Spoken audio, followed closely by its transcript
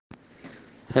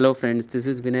Hello friends, this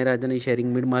is Vinay Rajani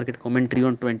sharing mid-market commentary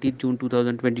on 20th June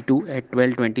 2022 at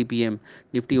 12:20 p.m.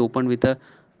 Nifty opened with a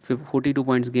 42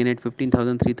 points gain at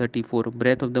 15,334.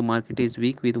 Breadth of the market is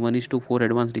weak with 1:4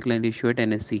 advanced decline ratio at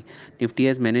NSE. Nifty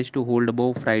has managed to hold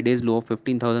above Friday's low of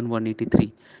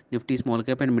 15,183. Nifty small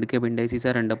cap and mid cap indices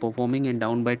are underperforming and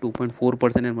down by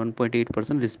 2.4% and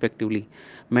 1.8% respectively.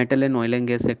 Metal and oil and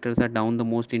gas sectors are down the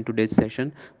most in today's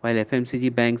session, while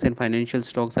FMCG banks and financial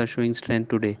stocks are showing strength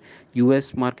today.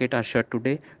 US market are shut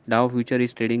today. Dow future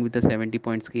is trading with a 70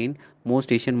 points gain.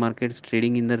 Most Asian markets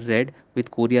trading in the red with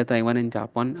Korea, Taiwan and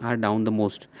Japan are down the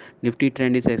most. Nifty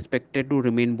trend is expected to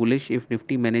remain bullish if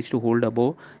Nifty manage to hold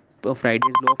above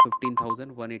Friday's low of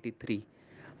 15,183.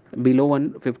 Below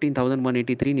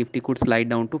 15,183, Nifty could slide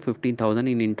down to 15,000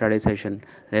 in intraday session.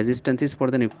 Resistances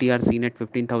for the Nifty are seen at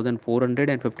 15,400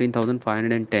 and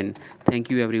 15,510. Thank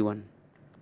you everyone.